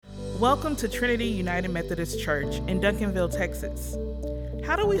Welcome to Trinity United Methodist Church in Duncanville, Texas.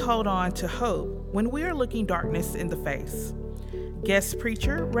 How do we hold on to hope when we are looking darkness in the face? Guest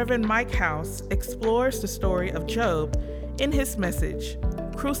preacher Reverend Mike House explores the story of Job in his message,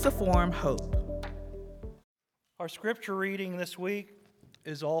 Cruciform Hope. Our scripture reading this week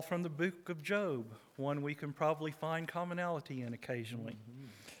is all from the book of Job, one we can probably find commonality in occasionally.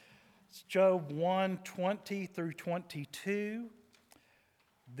 It's Job 1:20 through 22,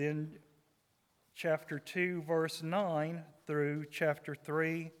 then chapter 2, verse 9 through chapter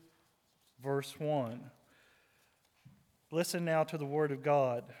 3, verse 1. Listen now to the word of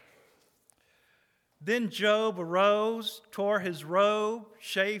God. Then Job arose, tore his robe,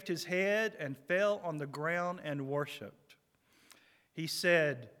 shaved his head, and fell on the ground and worshipped. He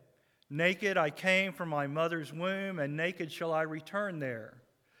said, "Naked I came from my mother's womb, and naked shall I return there.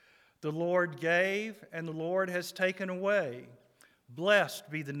 The Lord gave, and the Lord has taken away. Blessed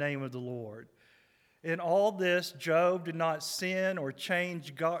be the name of the Lord." In all this, Job did not sin or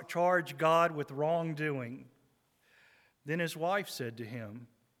charge God with wrongdoing. Then his wife said to him,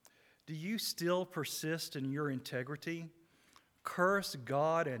 "Do you still persist in your integrity? Curse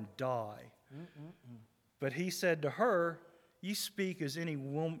God and die." But he said to her, "You speak as any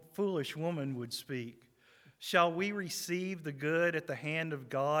foolish woman would speak. Shall we receive the good at the hand of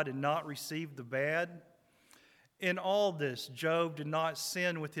God and not receive the bad?" In all this, Job did not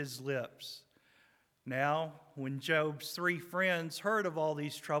sin with his lips. Now, when Job's 3 friends heard of all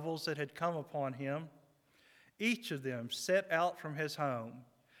these troubles that had come upon him, each of them set out from his home.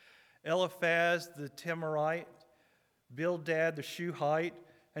 Eliphaz the Temanite, Bildad the Shuhite,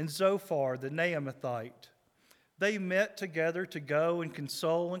 and Zophar the Naamathite. They met together to go and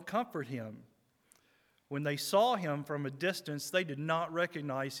console and comfort him. When they saw him from a distance, they did not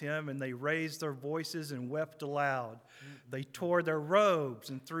recognize him, and they raised their voices and wept aloud. They tore their robes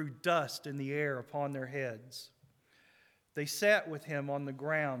and threw dust in the air upon their heads. They sat with him on the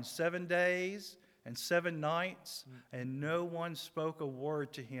ground 7 days and 7 nights, and no one spoke a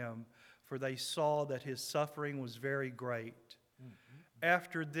word to him, for they saw that his suffering was very great.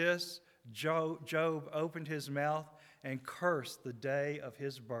 After this, Job opened his mouth and cursed the day of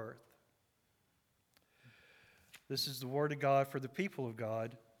his birth. This is the word of God for the people of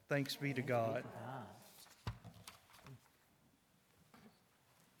God. Thanks be to God.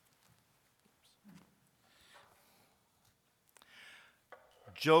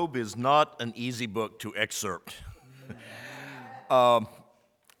 Job is not an easy book to excerpt. I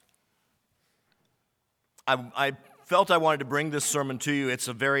felt I wanted to bring this sermon to you. It's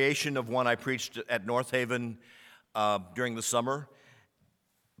a variation of one I preached at North Haven during the summer.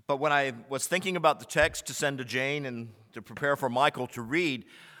 But when I was thinking about the text to send to Jane and to prepare for Michael to read,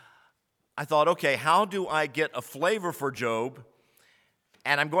 I thought, okay, how do I get a flavor for Job?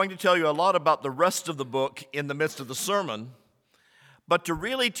 And I'm going to tell you a lot about the rest of the book in the midst of the sermon. But to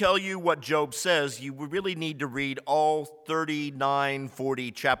really tell you what Job says, you really need to read all 39,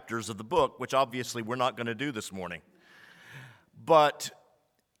 40 chapters of the book, which obviously we're not going to do this morning. But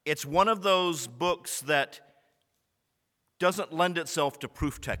it's one of those books that doesn't lend itself to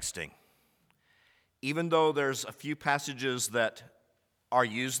proof texting. Even though there's a few passages that are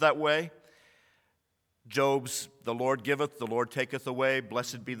used that way, Job's, "The Lord giveth, the Lord taketh away,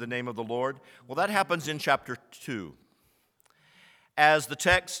 blessed be the name of the Lord." Well, that happens in chapter 2. As the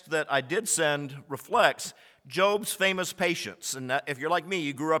text that I did send reflects, Job's famous patience. And if you're like me,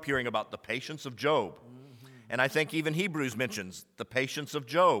 you grew up hearing about the patience of Job. And I think even Hebrews mentions the patience of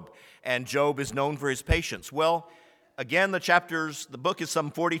Job. And Job is known for his patience. Well, again, the book is some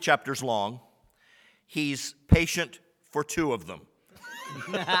 40 chapters long. He's patient for 2 of them.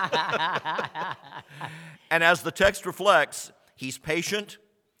 And as the text reflects, he's patient.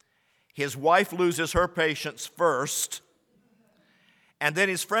 His wife loses her patience first. And then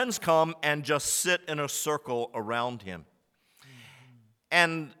his friends come and just sit in a circle around him.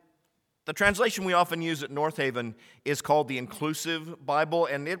 And the translation we often use at North Haven is called the Inclusive Bible,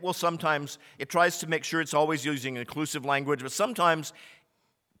 and it tries to make sure it's always using inclusive language, but sometimes,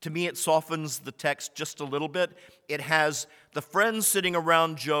 to me, it softens the text just a little bit. It has the friends sitting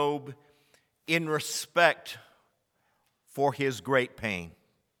around Job in respect for his great pain.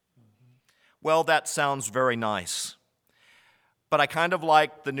 Well, that sounds very nice. But I kind of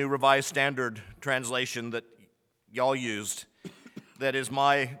like the New Revised Standard translation that y'all used. That is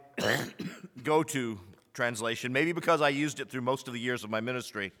my go-to translation, maybe because I used it through most of the years of my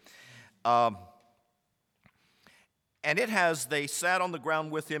ministry. And it has, "They sat on the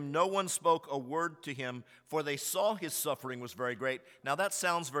ground with him. No one spoke a word to him, for they saw his suffering was very great." Now that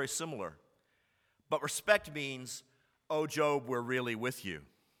sounds very similar. But respect means, "Oh, Job, we're really with you."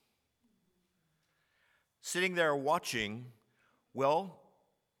 Sitting there watching, well,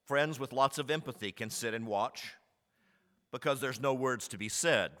 friends with lots of empathy can sit and watch because there's no words to be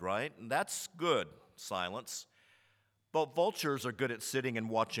said, right? And that's good, silence. But vultures are good at sitting and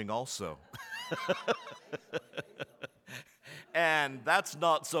watching also. And that's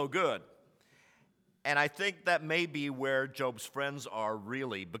not so good. And I think that may be where Job's friends are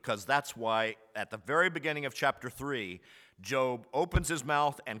really, because that's why at the very beginning of chapter 3, Job opens his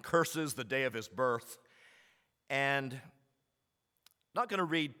mouth and curses the day of his birth. And not going to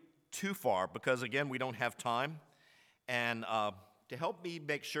read too far because, again, we don't have time. And to help me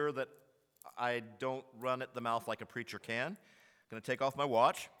make sure that I don't run at the mouth like a preacher can, I'm going to take off my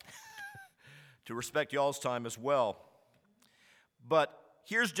watch to respect y'all's time as well. But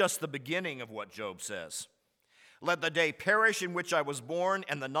here's just the beginning of what Job says. Let the day perish in which I was born,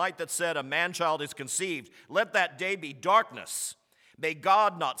 and the night that said a man-child is conceived. Let that day be darkness. May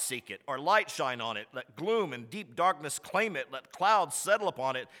God not seek it, or light shine on it. Let gloom and deep darkness claim it. Let clouds settle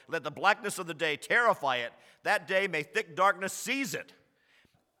upon it. Let the blackness of the day terrify it. That day may thick darkness seize it.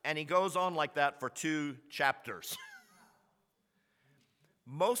 And he goes on like that for 2 chapters.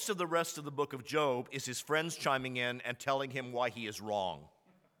 Most of the rest of the book of Job is his friends chiming in and telling him why he is wrong.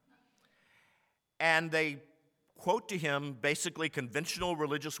 And they quote to him basically conventional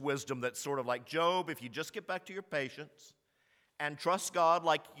religious wisdom that's sort of like, Job, if you just get back to your patience and trust God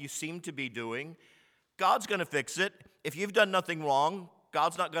like you seem to be doing, God's going to fix it. If you've done nothing wrong,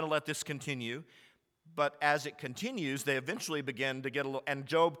 God's not going to let this continue. But as it continues, they eventually begin to get a little, and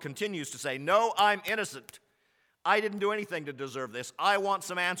Job continues to say, no, I'm innocent. I didn't do anything to deserve this. I want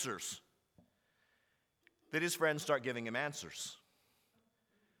some answers. That his friends start giving him answers.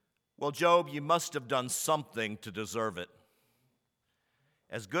 Well, Job, you must have done something to deserve it.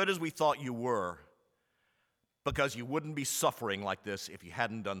 As good as we thought you were, because you wouldn't be suffering like this if you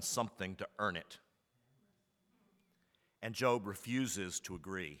hadn't done something to earn it. And Job refuses to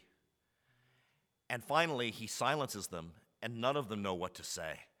agree. And finally, he silences them, and none of them know what to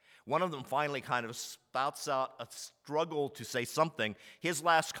say. One of them finally kind of spouts out a struggle to say something. His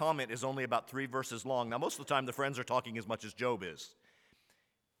last comment is only about 3 verses long. Now, most of the time, the friends are talking as much as Job is.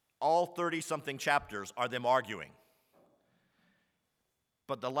 All 30-something chapters are them arguing.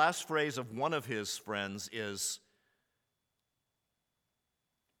 But the last phrase of one of his friends is,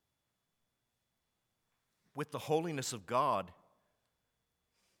 with the holiness of God,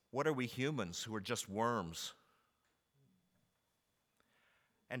 what are we humans who are just worms?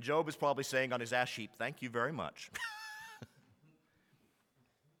 And Job is probably saying on his ash heap, thank you very much.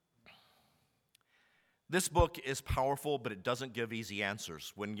 This book is powerful, but it doesn't give easy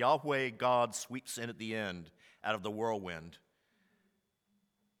answers. When Yahweh, God, sweeps in at the end out of the whirlwind,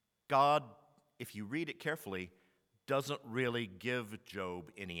 God, if you read it carefully, doesn't really give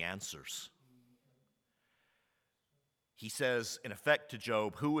Job any answers. He says, in effect, to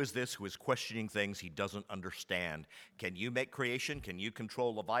Job, who is this who is questioning things he doesn't understand? Can you make creation? Can you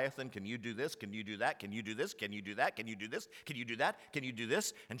control Leviathan? Can you do this? Can you do that? Can you do this? Can you do that? Can you do this? Can you do that? Can you do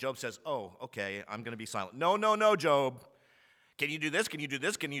this? And Job says, oh, okay, I'm going to be silent. No, Job. Can you do this? Can you do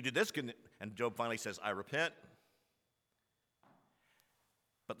this? Can you do this? And Job finally says, I repent.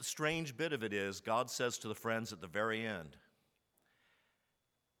 But the strange bit of it is, God says to the friends at the very end,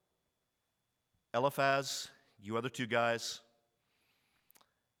 Eliphaz, you other 2 guys,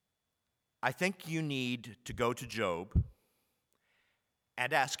 I think you need to go to Job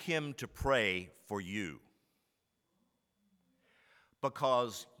and ask him to pray for you,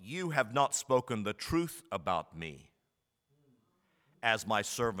 because you have not spoken the truth about me, as my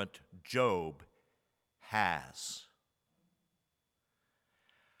servant Job has.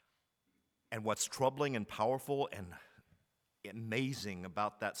 And what's troubling and powerful and amazing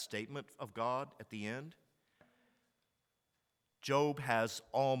about that statement of God at the end, Job has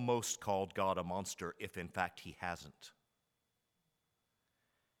almost called God a monster, if in fact he hasn't.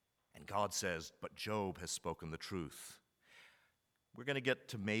 And God says, but Job has spoken the truth. We're going to get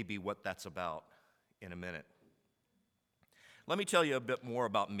to maybe what that's about in a minute. Let me tell you a bit more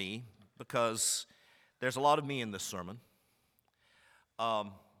about me, because there's a lot of me in this sermon.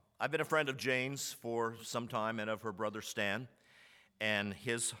 I've been a friend of Jane's for some time, and of her brother Stan and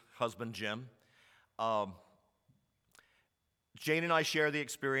his husband Jim. Jane and I share the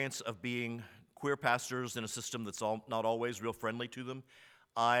experience of being queer pastors in a system that's not always real friendly to them.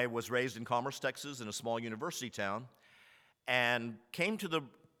 I was raised in Commerce, Texas, in a small university town, and came to the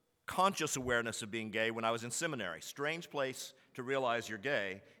conscious awareness of being gay when I was in seminary. Strange place to realize you're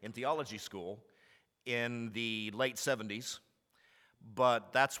gay, in theology school in the late 70s.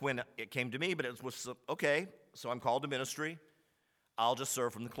 But that's when it came to me. But it was, okay, so I'm called to ministry. I'll just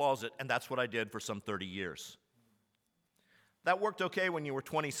serve from the closet, and that's what I did for some 30 years. That worked okay when you were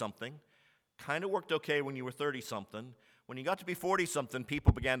 20-something, kind of worked okay when you were 30-something. When you got to be 40-something,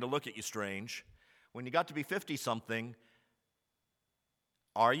 people began to look at you strange. When you got to be 50-something,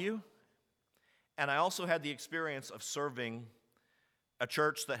 are you? And I also had the experience of serving a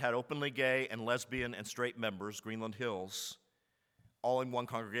church that had openly gay and lesbian and straight members, Greenland Hills, all in one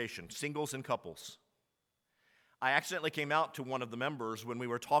congregation, singles and couples. I accidentally came out to one of the members when we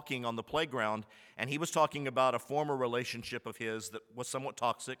were talking on the playground, and he was talking about a former relationship of his that was somewhat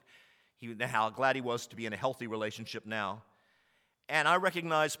toxic, how glad he was to be in a healthy relationship now. And I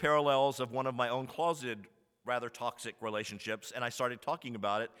recognized parallels of one of my own closeted, rather toxic relationships, and I started talking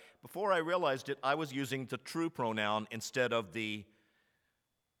about it. Before I realized it, I was using the true pronoun instead of the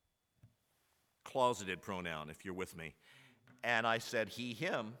closeted pronoun, if you're with me. And I said, he,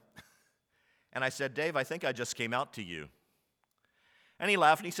 him. And I said, Dave, I think I just came out to you. And he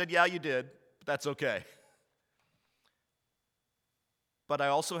laughed and he said, yeah, you did, but that's okay. But I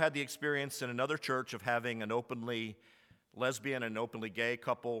also had the experience in another church of having an openly lesbian and openly gay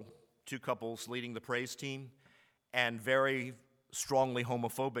couple, two couples leading the praise team, and very strongly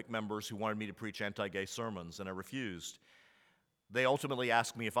homophobic members who wanted me to preach anti-gay sermons, and I refused. They ultimately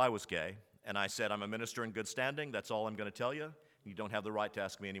asked me if I was gay, and I said, I'm a minister in good standing, that's all I'm going to tell you. You don't have the right to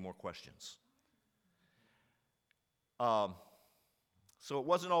ask me any more questions. So it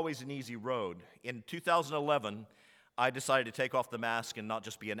wasn't always an easy road. In 2011, I decided to take off the mask and not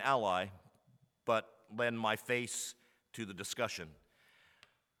just be an ally, but lend my face to the discussion,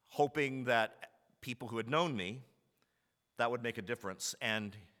 hoping that people who had known me, that would make a difference,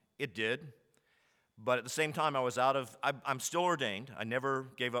 and it did. But at the same time, I'm still ordained. I never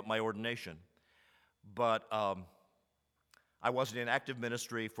gave up my ordination. But I was in active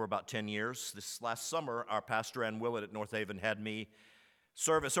ministry for about 10 years. This last summer, our pastor, Ann Willett at North Haven, had me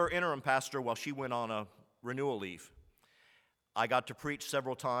serve as her interim pastor while she went on a renewal leave. I got to preach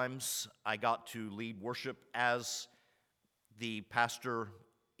several times. I got to lead worship as the pastor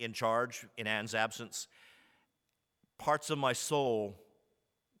in charge in Ann's absence. Parts of my soul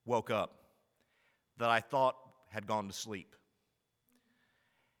woke up that I thought had gone to sleep.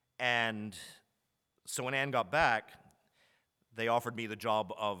 And so when Ann got back, they offered me the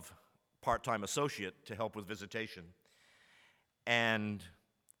job of part-time associate to help with visitation. And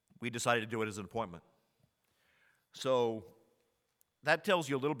we decided to do it as an appointment. So that tells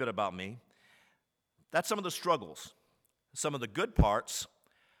you a little bit about me. That's some of the struggles. Some of the good parts,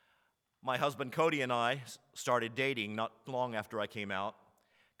 my husband Cody and I started dating not long after I came out.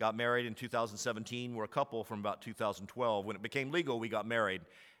 Got married in 2017. We're a couple from about 2012. When it became legal, we got married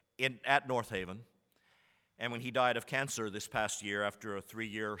at North Haven. And when he died of cancer this past year, after a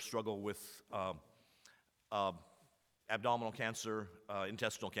 3-year struggle with abdominal cancer,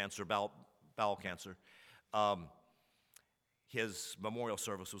 intestinal cancer, bowel cancer, his memorial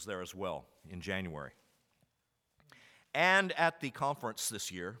service was there as well in January. And at the conference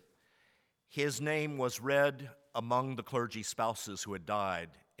this year, his name was read among the clergy spouses who had died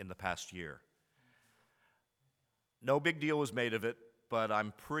in the past year. No big deal was made of it, but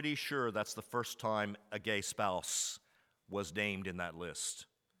I'm pretty sure that's the first time a gay spouse was named in that list.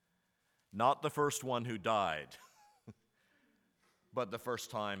 Not the first one who died, but the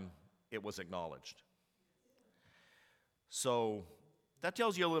first time it was acknowledged. So that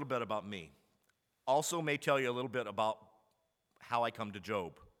tells you a little bit about me. Also may tell you a little bit about how I come to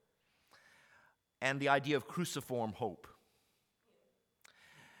Job and the idea of cruciform hope.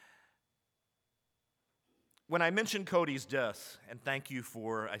 When I mentioned Cody's death, and thank you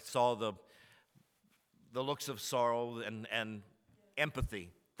for, I saw the looks of sorrow and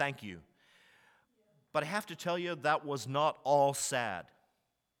empathy. Thank you. But I have to tell you, that was not all sad.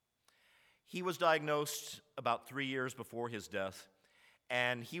 He was diagnosed about 3 years before his death,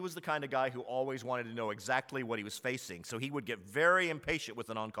 and he was the kind of guy who always wanted to know exactly what he was facing. So he would get very impatient with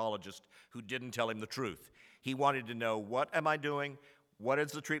an oncologist who didn't tell him the truth. He wanted to know, what am I doing? What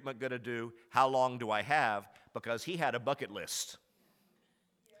is the treatment going to do? How long do I have? Because he had a bucket list.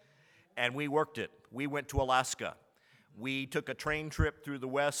 And we worked it. We went to Alaska. We took a train trip through the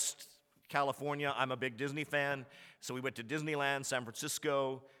West, California. I'm a big Disney fan, so we went to Disneyland, San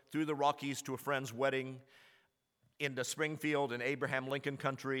Francisco, through the Rockies to a friend's wedding, into Springfield and Abraham Lincoln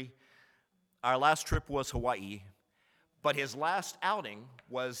country. Our last trip was Hawaii, but his last outing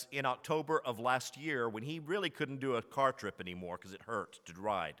was in October of last year when he really couldn't do a car trip anymore because it hurt to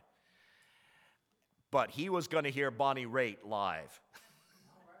ride. But he was going to hear Bonnie Raitt live.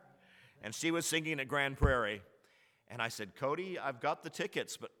 And she was singing at Grand Prairie. And I said, Cody, I've got the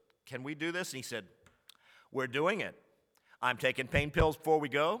tickets, but can we do this? And he said, we're doing it. I'm taking pain pills before we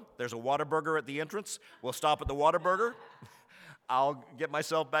go. There's a Whataburger at the entrance. We'll stop at the Whataburger. I'll get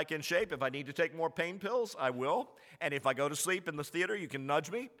myself back in shape. If I need to take more pain pills, I will. And if I go to sleep in the theater, you can nudge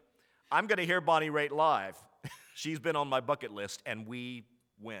me. I'm going to hear Bonnie Raitt live. She's been on my bucket list, and we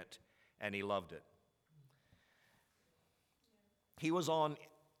went, and he loved it. He was on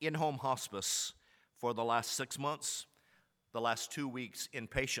in-home hospice for the last 6 months, the last 2 weeks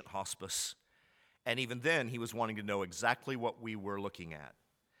inpatient hospice, and even then he was wanting to know exactly what we were looking at.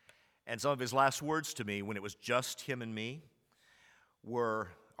 And some of his last words to me when it was just him and me were,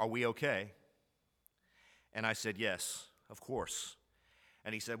 "Are we okay?" And I said, "Yes, of course."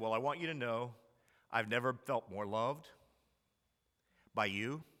 And he said, "Well, I want you to know I've never felt more loved by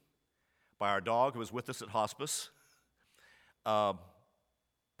you, by our dog who was with us at hospice, by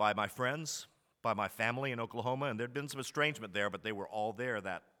my friends, by my family in Oklahoma." And there'd been some estrangement there, but they were all there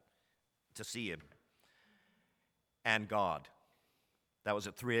to see him. And God. That was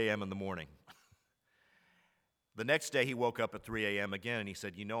at 3 a.m. in the morning. The next day he woke up at 3 a.m. again and he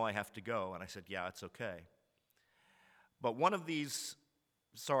said, "You know I have to go." And I said, "Yeah, it's okay." But one of these,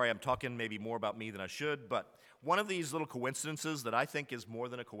 sorry, I'm talking maybe more about me than I should, but one of these little coincidences that I think is more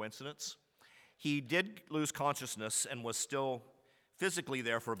than a coincidence, he did lose consciousness and was still physically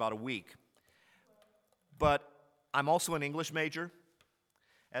there for about a week. But I'm also an English major,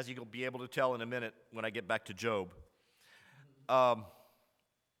 as you'll be able to tell in a minute when I get back to Job.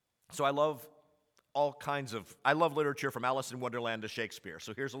 So I love literature from Alice in Wonderland to Shakespeare.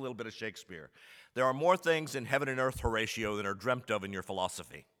 So here's a little bit of Shakespeare. "There are more things in heaven and earth, Horatio, than are dreamt of in your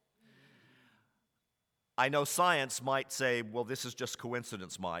philosophy." I know science might say, well, this is just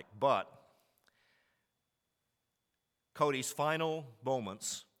coincidence, Mike, but Cody's final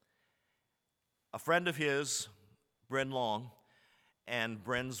moments, a friend of his, Bryn Long, and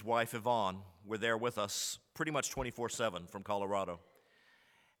Bryn's wife, Yvonne, were there with us pretty much 24/7 from Colorado.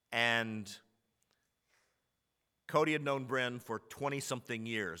 And Cody had known Bryn for 20-something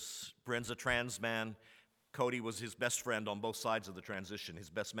years. Bryn's a trans man. Cody was his best friend on both sides of the transition, his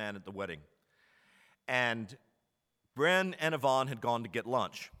best man at the wedding. And Bryn and Yvonne had gone to get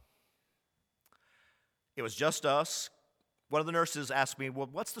lunch. It was just us. One of the nurses asked me, "Well,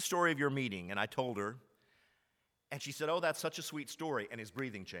 what's the story of your meeting?" And I told her. And she said, "Oh, that's such a sweet story." And his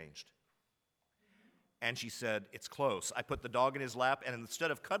breathing changed. And she said, "It's close." I put the dog in his lap, and instead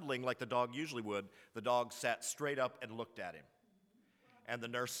of cuddling like the dog usually would, the dog sat straight up and looked at him. And the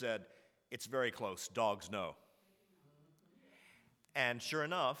nurse said, "It's very close. Dogs know." And sure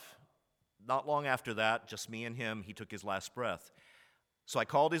enough, not long after that, just me and him, he took his last breath. So I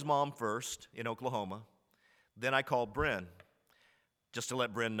called his mom first in Oklahoma. Then I called Bryn, just to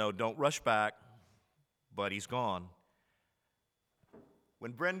let Bryn know, don't rush back, but he's gone.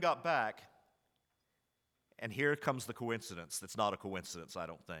 When Bryn got back, and here comes the coincidence that's not a coincidence, I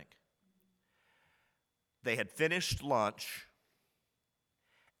don't think. They had finished lunch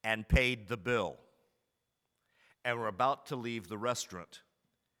and paid the bill and were about to leave the restaurant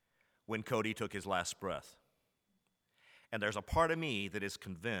when Cody took his last breath. And there's a part of me that is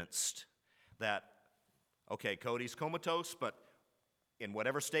convinced that, okay, Cody's comatose, but in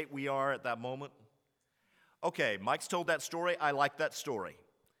whatever state we are at that moment, okay, Mike's told that story, I like that story.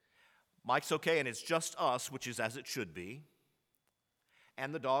 Mike's okay, and it's just us, which is as it should be.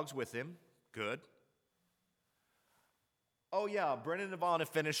 And the dog's with him. Good. Oh, yeah, Bryn and Yvonne have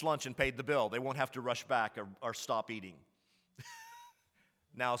finished lunch and paid the bill. They won't have to rush back or stop eating.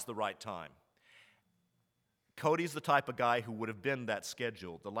 Now's the right time. Cody's the type of guy who would have been that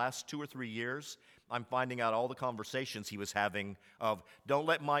schedule. The last 2 or 3 years, I'm finding out all the conversations he was having of, don't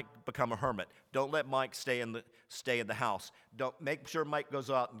let Mike become a hermit. Don't let Mike stay in the house. Don't make sure Mike goes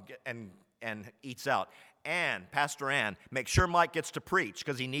out and eats out. And Pastor Ann, make sure Mike gets to preach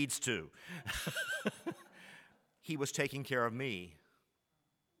because he needs to. He was taking care of me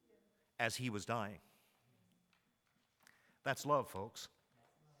as he was dying. That's love, folks.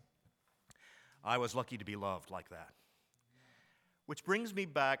 I was lucky to be loved like that. Which brings me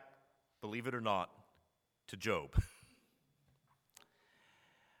back, believe it or not, to Job.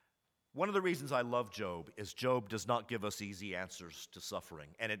 One of the reasons I love Job is Job does not give us easy answers to suffering,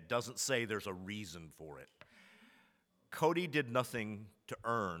 and it doesn't say there's a reason for it. Cody did nothing to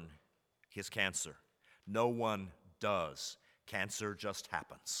earn his cancer. No one does. Cancer just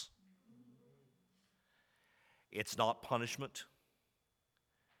happens. It's not punishment.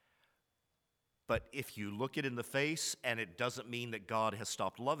 But if you look it in the face and it doesn't mean that God has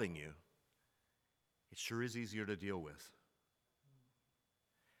stopped loving you, it sure is easier to deal with.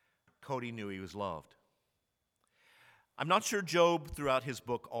 Cody knew he was loved. I'm not sure Job throughout his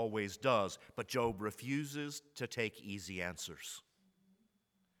book always does, but Job refuses to take easy answers.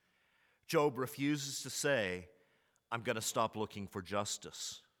 Job refuses to say, I'm going to stop looking for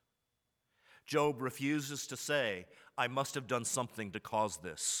justice. Job refuses to say, I must have done something to cause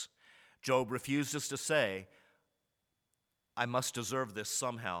this. Job refuses to say, I must deserve this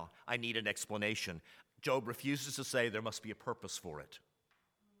somehow. I need an explanation. Job refuses to say there must be a purpose for it.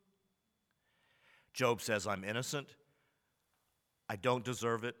 Job says, I'm innocent. I don't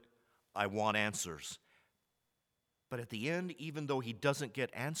deserve it. I want answers. But at the end, even though he doesn't get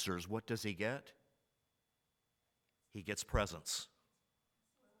answers, what does he get? He gets presence.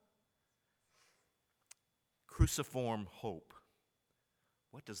 Cruciform hope.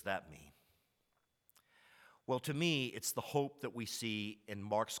 What does that mean? Well, to me, it's the hope that we see in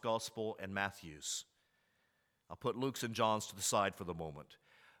Mark's gospel and Matthew's. I'll put Luke's and John's to the side for the moment.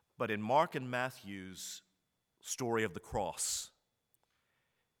 But in Mark and Matthew's story of the cross,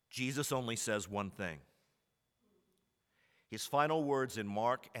 Jesus only says one thing. His final words in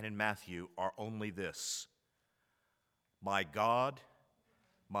Mark and in Matthew are only this: my God,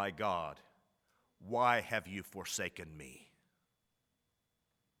 why have you forsaken me?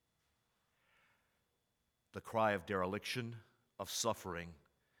 The cry of dereliction, of suffering,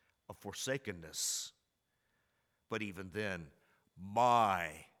 of forsakenness. But even then,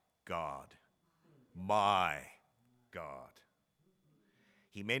 my God, my God.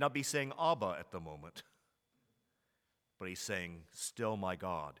 He may not be saying Abba at the moment, but he's saying, still my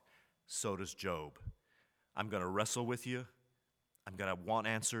God. So does Job. I'm going to wrestle with you. I'm going to want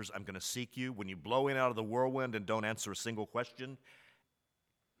answers. I'm going to seek you. When you blow in out of the whirlwind and don't answer a single question,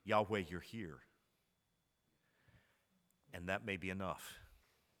 Yahweh, you're here. And that may be enough.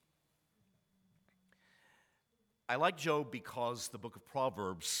 I like Job because the book of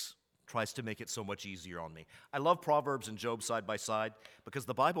Proverbs tries to make it so much easier on me. I love Proverbs and Job side by side because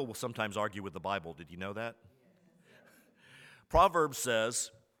the Bible will sometimes argue with the Bible. Did you know that? Proverbs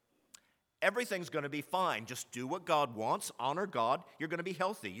says, everything's going to be fine. Just do what God wants, honor God. You're going to be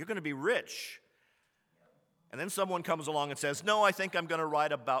healthy. You're going to be rich. And then someone comes along and says, no, I think I'm going to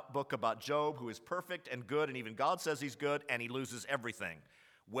write a book about Job, who is perfect and good, and even God says he's good, and he loses everything.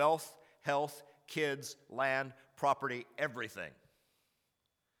 Wealth, health, kids, land, property, everything.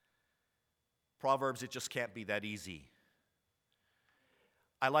 Proverbs, it just can't be that easy.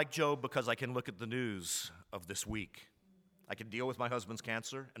 I like Job because I can look at the news of this week. I can deal with my husband's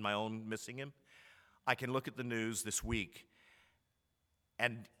cancer and my own missing him. I can look at the news this week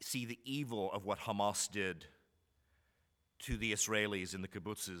and see the evil of what Hamas did to the Israelis in the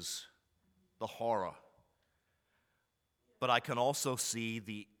kibbutzes, the horror. But I can also see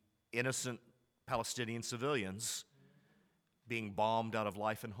the innocent Palestinian civilians being bombed out of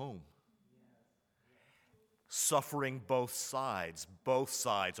life and home. Suffering both sides. Both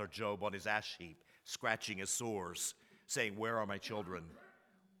sides are Job on his ash heap, scratching his sores, saying, where are my children?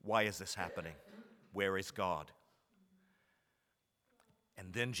 Why is this happening? Where is God?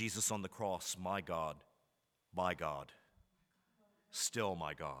 And then Jesus on the cross, my God, still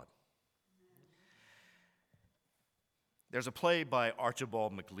my God. There's a play by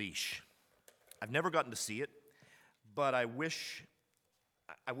Archibald MacLeish. I've never gotten to see it, but I wish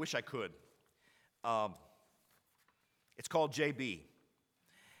I could. It's called J.B.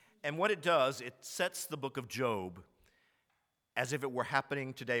 And what it does, it sets the book of Job as if it were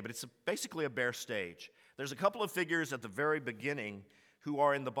happening today, but it's basically a bare stage. There's a couple of figures at the very beginning who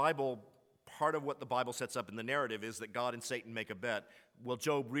are in the Bible. Part of what the Bible sets up in the narrative is that God and Satan make a bet. Will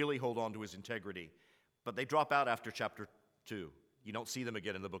Job really hold on to his integrity? But they drop out after chapter 2. You don't see them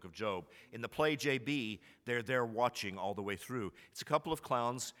again in the book of Job. In the play J.B., they're there watching all the way through. It's a couple of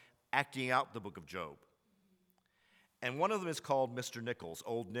clowns acting out the book of Job. And one of them is called Mr. Nichols,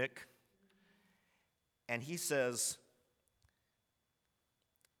 Old Nick. And he says,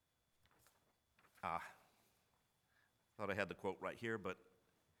 thought I had the quote right here, but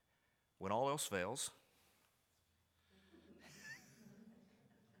when all else fails,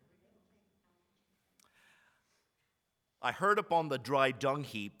 I heard upon the dry dung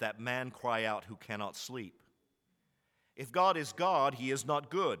heap that man cry out who cannot sleep. If God is God, he is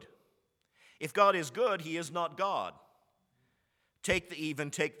not good. If God is good, he is not God. Take the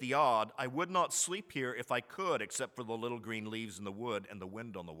even, take the odd. I would not sleep here if I could, except for the little green leaves in the wood and the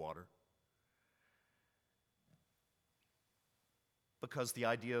wind on the water. Because the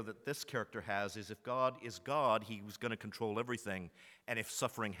idea that this character has is if God is God, he was going to control everything. And if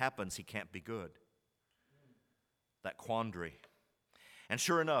suffering happens, he can't be good. That quandary. And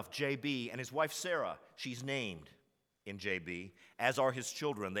sure enough, J.B. and his wife Sarah, she's named in J.B., as are his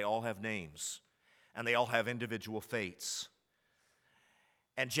children. They all have names. and they all have individual fates.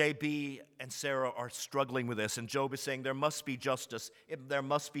 And JB and Sarah are struggling with this, and Job is saying there must be justice, there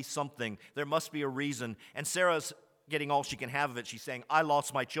must be something, there must be a reason. And Sarah's getting all she can have of it. She's saying, I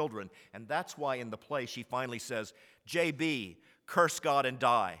lost my children. And that's why in the play she finally says, JB, curse God and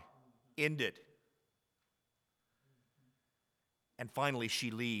die. End it. And finally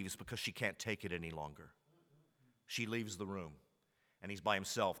she leaves because she can't take it any longer. She leaves the room, and he's by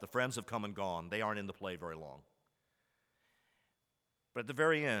himself. The friends have come and gone. They aren't in the play very long. But at the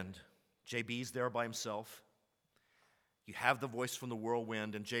very end, JB's there by himself. You have the voice from the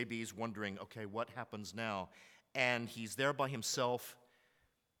whirlwind, and JB's wondering, okay, what happens now? And he's there by himself,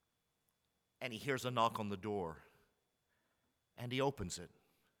 and he hears a knock on the door, and he opens it.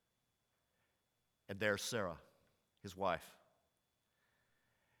 And there's Sarah, his wife.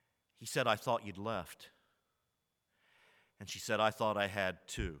 He said, I thought you'd left. And she said, I thought I had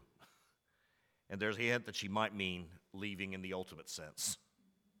too. And there's a hint that she might mean leaving in the ultimate sense.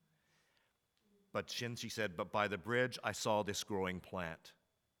 But she said, but by the bridge I saw this growing plant.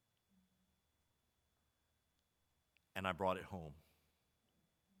 And I brought it home.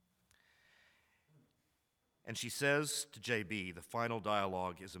 And she says to JB, the final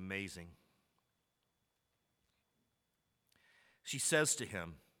dialogue is amazing. She says to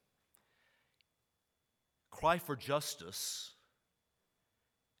him, cry for justice,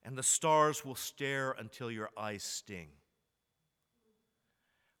 and the stars will stare until your eyes sting.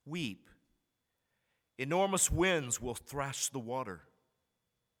 Weep. Enormous winds will thrash the water.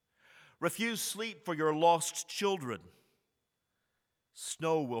 Refuse sleep for your lost children.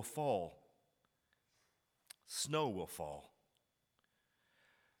 Snow will fall. Snow will fall.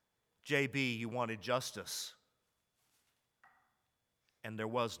 JB, you wanted justice, and there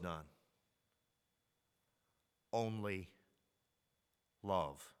was none. Only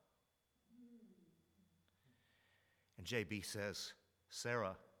love. And JB says,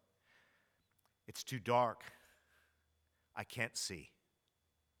 Sarah, it's too dark. I can't see.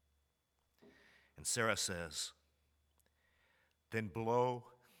 And Sarah says, then blow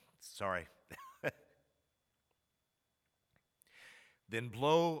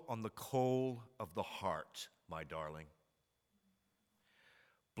on the coal of the heart, my darling.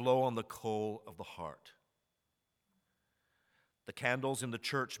 Blow on the coal of the heart. The candles in the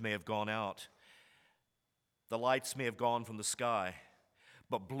church may have gone out. The lights may have gone from the sky.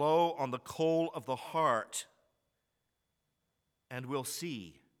 But blow on the coal of the heart, and we'll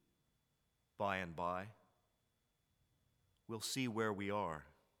see by and by. We'll see where we are.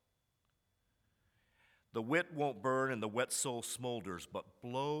 The wit won't burn and the wet soul smolders, but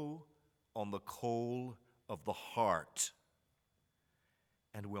blow on the coal of the heart,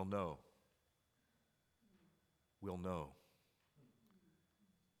 and we'll know. We'll know.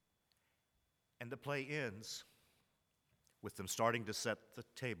 And the play ends with them starting to set the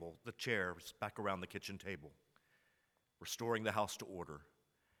table, the chairs back around the kitchen table, restoring the house to order.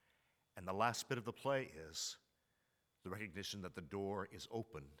 And the last bit of the play is the recognition that the door is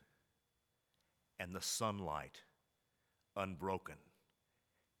open and the sunlight, unbroken,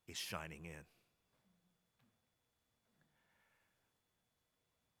 is shining in.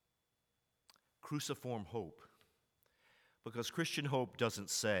 Cruciform hope. Because Christian hope doesn't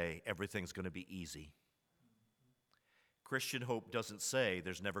say everything's going to be easy. Christian hope doesn't say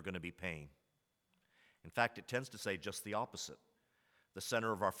there's never going to be pain. In fact, it tends to say just the opposite. The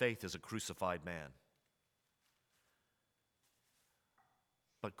center of our faith is a crucified man.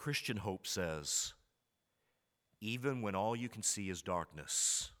 But Christian hope says, even when all you can see is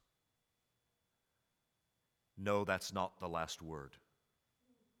darkness, no, that's not the last word.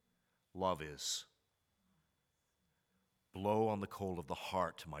 Love is. Blow on the coal of the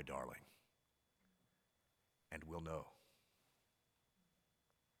heart, my darling, and we'll know.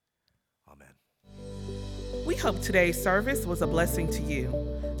 Amen. We hope today's service was a blessing to you.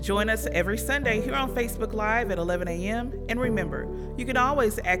 Join us every Sunday here on Facebook Live at 11 a.m. And remember, you can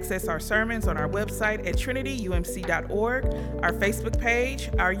always access our sermons on our website at trinityumc.org, our Facebook page,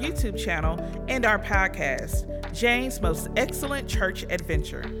 our YouTube channel, and our podcast, Jane's Most Excellent Church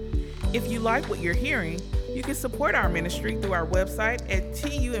Adventure. If you like what you're hearing, you can support our ministry through our website at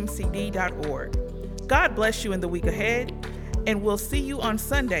tumcd.org. God bless you in the week ahead, and we'll see you on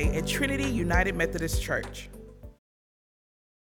Sunday at Trinity United Methodist Church.